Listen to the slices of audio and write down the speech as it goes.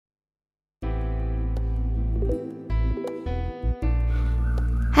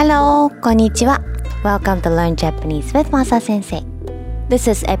Hello, こんにちは。Welcome to Learn Japanese with Masa Sensei. This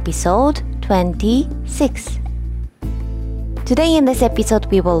is episode 26. Today in this episode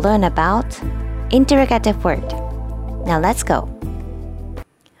we will learn about interrogative word. Now let's go.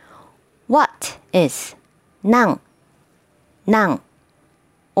 What is なん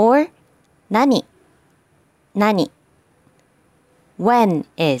or 何 When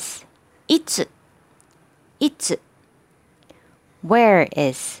is いつ Where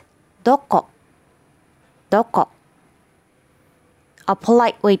is どこ A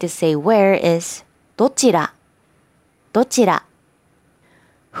polite way to say where is どちら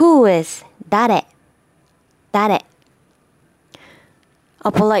Who is 誰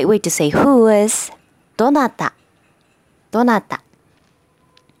A polite way to say who is どなた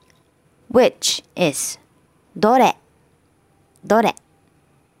Which is どれ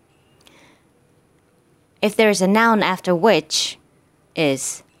If there's a noun after which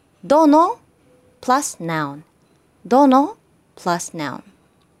is どの plus noun どの plus noun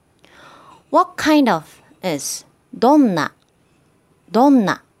What kind of is どんな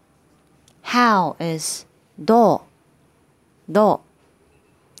How is どう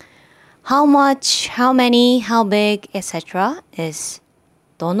How much, how many, how big, etc. is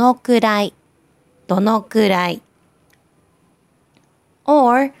どのくらい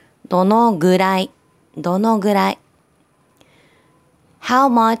or どのぐらい How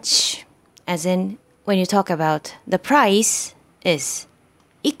much, as in when you talk about the price, is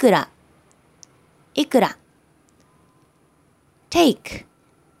いくら Take,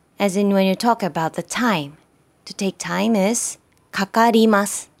 as in when you talk about the time. To take time is かかりま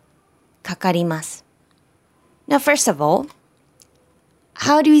す Now first of all,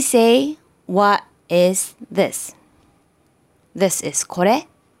 how do we say what is this? This is これ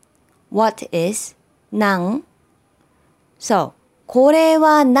What is なんSo, これ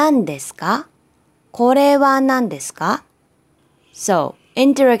は何ですか So,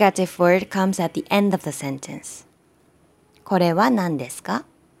 interrogative word comes at the end of the sentence. これは何ですか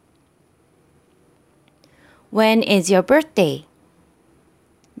When is your birthday?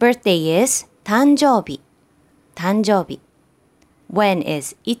 Birthday is 誕生日 When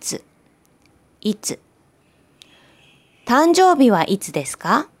is いつ誕生日はいつです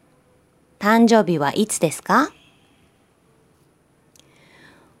か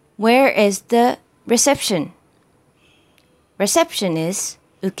Where is the reception? Reception is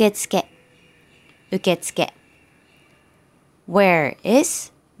受付 Where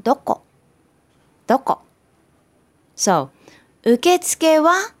is どこ So, 受付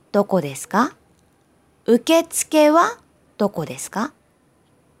はどこですか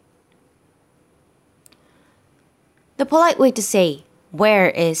The polite way to say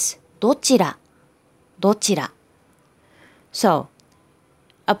where is どちら So,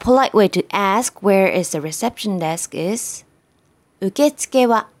 a polite way to ask where is the reception desk is 受付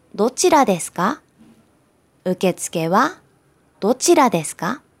はどちらですか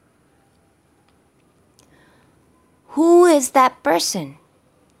Who is that person?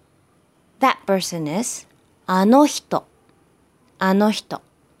 That person is あの人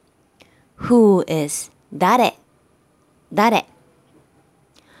Who is 誰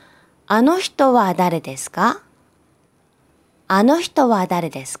あの人は誰ですか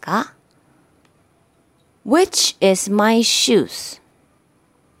Which is my shoes?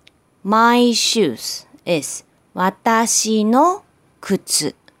 My shoes is 私の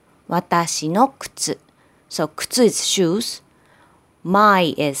靴 So, 靴 is shoes.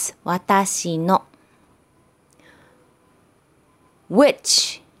 My is 私の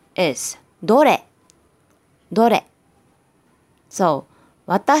Which is どれ So,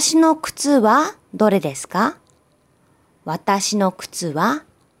 私の靴はどれですか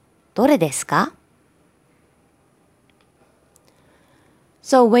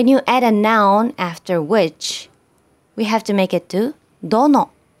So, when you add a noun after which, we have to make it to ど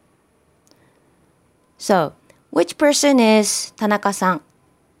の So, which person is 田中さん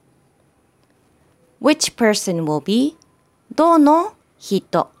Which person will be どの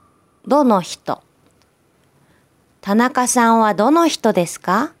人田中さんはどの人です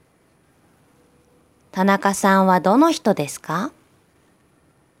か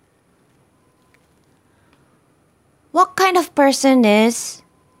What kind of person is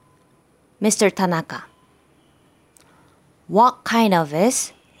Mr. Tanaka? What kind of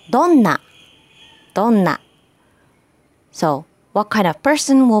is どんな So, what kind of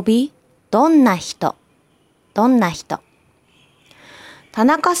person will be どんな人田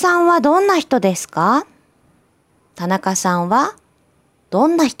中さんはどんな人ですか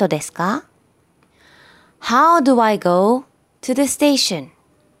How do I go to the station?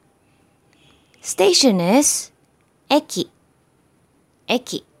 Station is 駅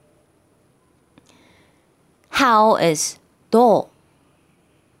駅 How is ど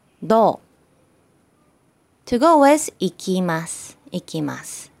う どう To go is 行きます行きま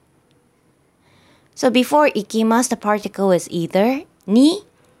す So before 行きます the particle is either に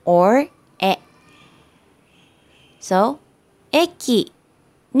or え So 駅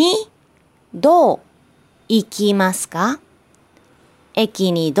にどう行きますか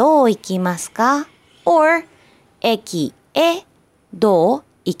駅にどう行きますか or 駅へどう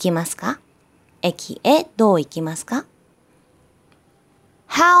行きますか駅へどう行きますか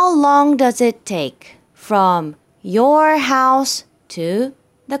How long does it take from your house to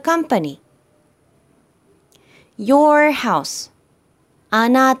the company? Your house あ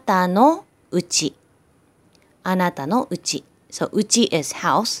なたの家あなたの家 So 家 is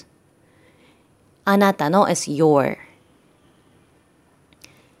house あなたの is your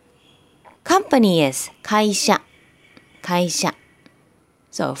Company is 会社会社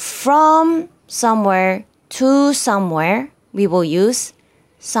So from somewhere to somewhere we will use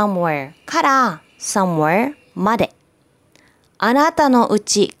somewhere から somewhere まであなたの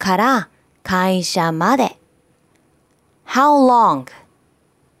家から会社まで How long?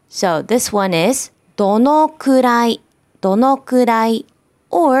 So this one is どのくらいどのくらい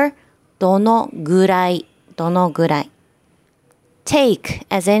or どのぐらいどのぐらい Take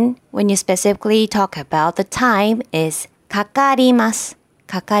as in when you specifically talk about the time is かかります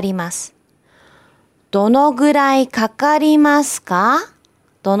かかりますどのぐらいかかりますか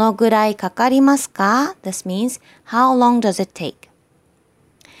どのぐらいかかりますか This means how long does it take?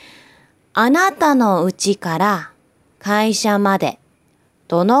 あなたの家から会社まで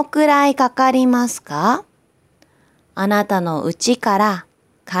どのくらいかかりますかあなたの家から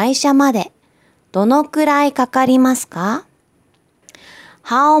会社までどのくらいかかりますか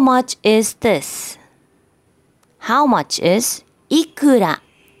How much is this? How much is いくら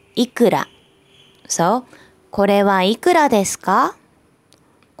いくら So これはいくらですか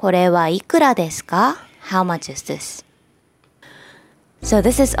これはいくらですか How much is this? So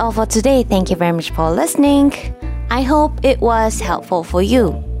this is all for today. Thank you very much for listening. I hope it was helpful for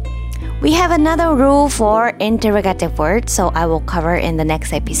you. We have another rule for interrogative words, so I will cover in the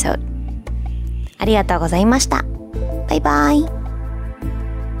next episode. ありがとうございました。バイバイ。